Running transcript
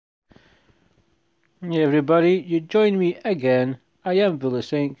Hey everybody, you join me again. I am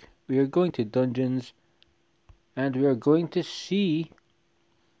Vilisink. We are going to dungeons and we are going to see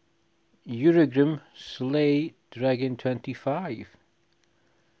Urogrim slay Dragon 25.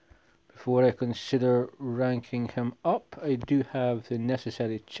 Before I consider ranking him up, I do have the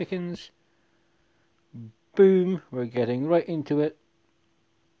necessary chickens. Boom, we're getting right into it.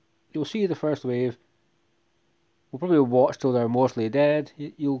 You'll see the first wave. We'll probably watch till they're mostly dead.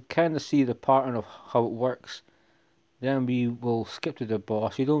 You'll kind of see the pattern of how it works. Then we will skip to the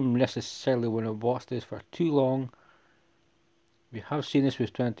boss. You don't necessarily want to watch this for too long. We have seen this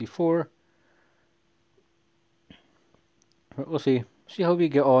with 24. But we'll see how we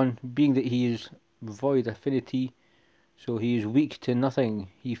get on, being that he is void affinity, so he is weak to nothing,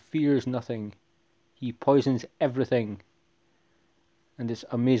 he fears nothing, he poisons everything, and it's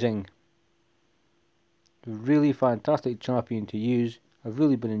amazing. Really fantastic champion to use. I've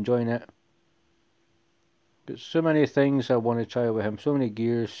really been enjoying it. Got so many things I want to try with him, so many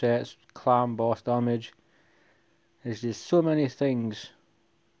gears, sets, clam boss damage. There's just so many things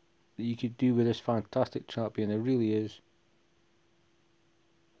that you could do with this fantastic champion, there really is.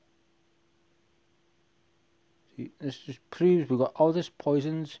 See, this just proves we've got all this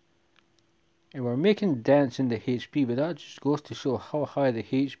poisons and we're making dents in the HP, but that just goes to show how high the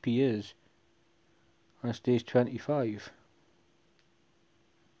HP is on stage 25.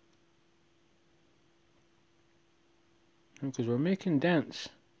 Because we're making dents,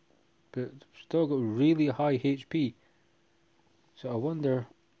 but still got really high HP. So I wonder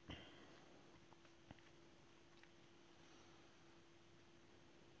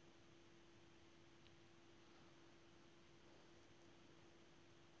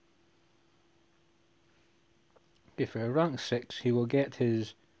if for rank 6 he will get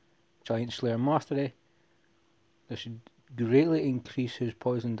his Giant Slayer Mastery. This should greatly increase his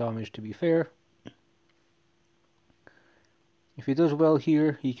poison damage, to be fair. If he does well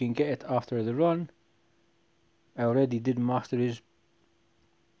here, he can get it after the run. I already did masteries.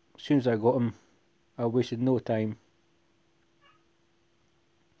 As soon as I got him, I wasted no time.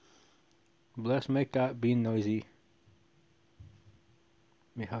 Bless my cat being noisy.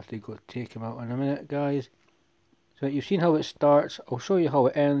 May have to go take him out in a minute, guys. So you've seen how it starts. I'll show you how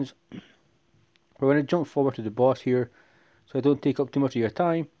it ends. We're going to jump forward to the boss here, so I don't take up too much of your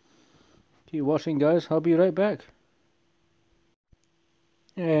time. Keep watching, guys. I'll be right back.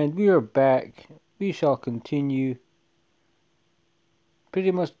 And we are back. We shall continue. Pretty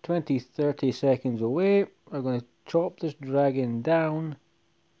much 20-30 seconds away. We're going to chop this dragon down.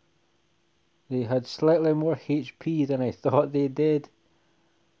 They had slightly more HP than I thought they did.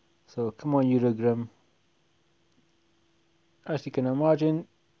 So come on, Urogrim. As you can imagine,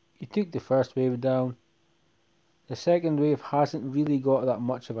 you took the first wave down. The second wave hasn't really got that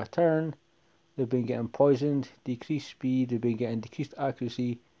much of a turn. They've been getting poisoned, decreased speed, they've been getting decreased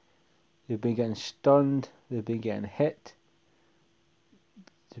accuracy, they've been getting stunned, they've been getting hit,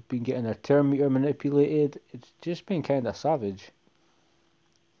 they've been getting their turn meter manipulated. It's just been kind of savage.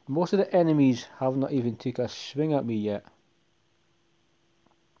 Most of the enemies have not even took a swing at me yet.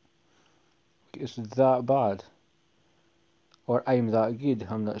 It's that bad. Or I'm that good,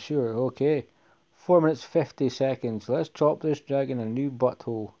 I'm not sure. Okay, 4 minutes 50 seconds. Let's chop this dragon a new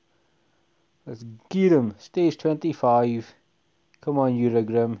butthole. Let's get him. Stage 25. Come on,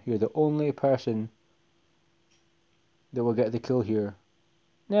 Urogrim. You're the only person that will get the kill here.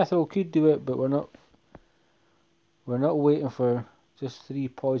 Nethril could do it, but we're not waiting for just 3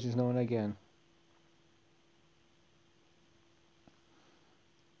 poisons now and again.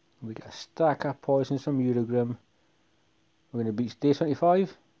 We got a stack of poisons from Urogrim. We're going to beat stage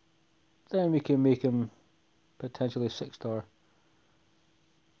 25. Then we can make him potentially 6-star.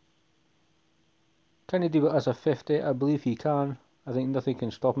 Can he do it as a 50? I believe he can. I think nothing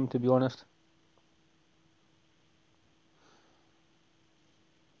can stop him, to be honest.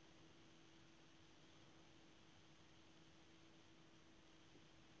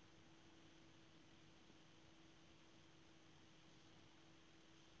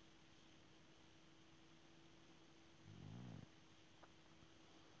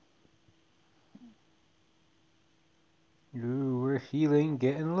 Ooh, we're healing,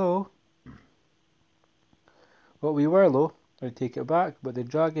 getting low. Well, we were low, I take it back, but the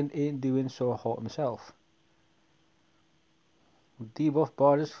dragon ain't doing so hot himself. Debuff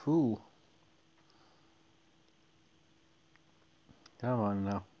bar is full. Come on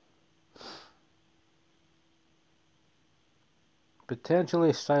now.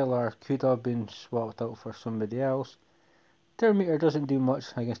 Potentially Sylar could have been swapped out for somebody else. Turn meter doesn't do much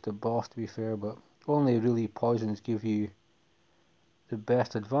against the boss, to be fair, but only really poisons give you the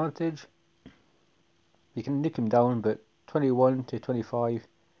best advantage. You can nuke him down, but 21 to 25. You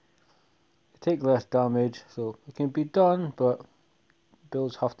take less damage, so it can be done, but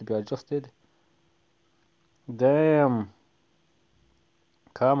builds have to be adjusted. Damn.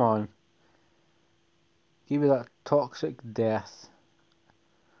 Come on. Give me that toxic death.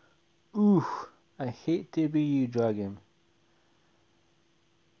 Ooh. I hate to be you, dragon.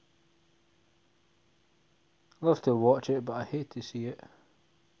 Love to watch it, but I hate to see it.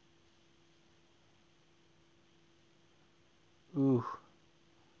 Ooh.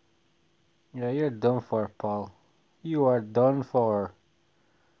 Yeah, you're done for, pal. You are done for.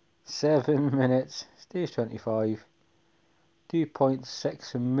 7 minutes. Stage 25.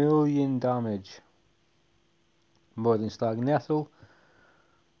 2.6 million damage. More than Stagnethel.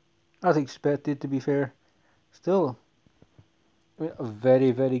 As expected, to be fair. Still, a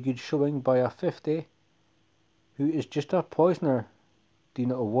very, very good showing by a 50. Who is just a poisoner. Do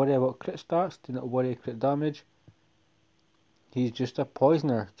not worry about crit stats. Do not worry crit damage. He's just a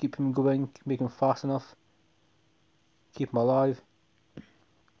poisoner. Keep him going. Make him fast enough. Keep him alive.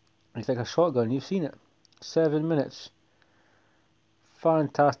 It's like a shotgun. You've seen it. 7 minutes.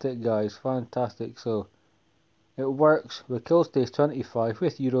 Fantastic, guys. Fantastic. So, it works. We kill stage 25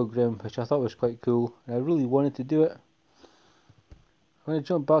 with Urogrim, which I thought was quite cool. And I really wanted to do it. I'm going to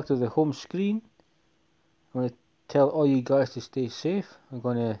jump back to the home screen. I'm going to tell all you guys to stay safe. I'm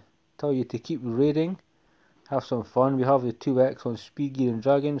going to tell you to keep raiding. Have some fun. We have the 2x on Speed Gear and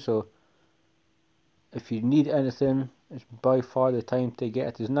Dragon, so if you need anything, it's by far the time to get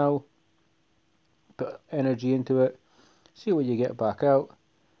it is now. Put energy into it. See what you get back out.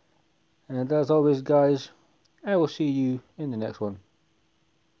 And as always, guys, I will see you in the next one.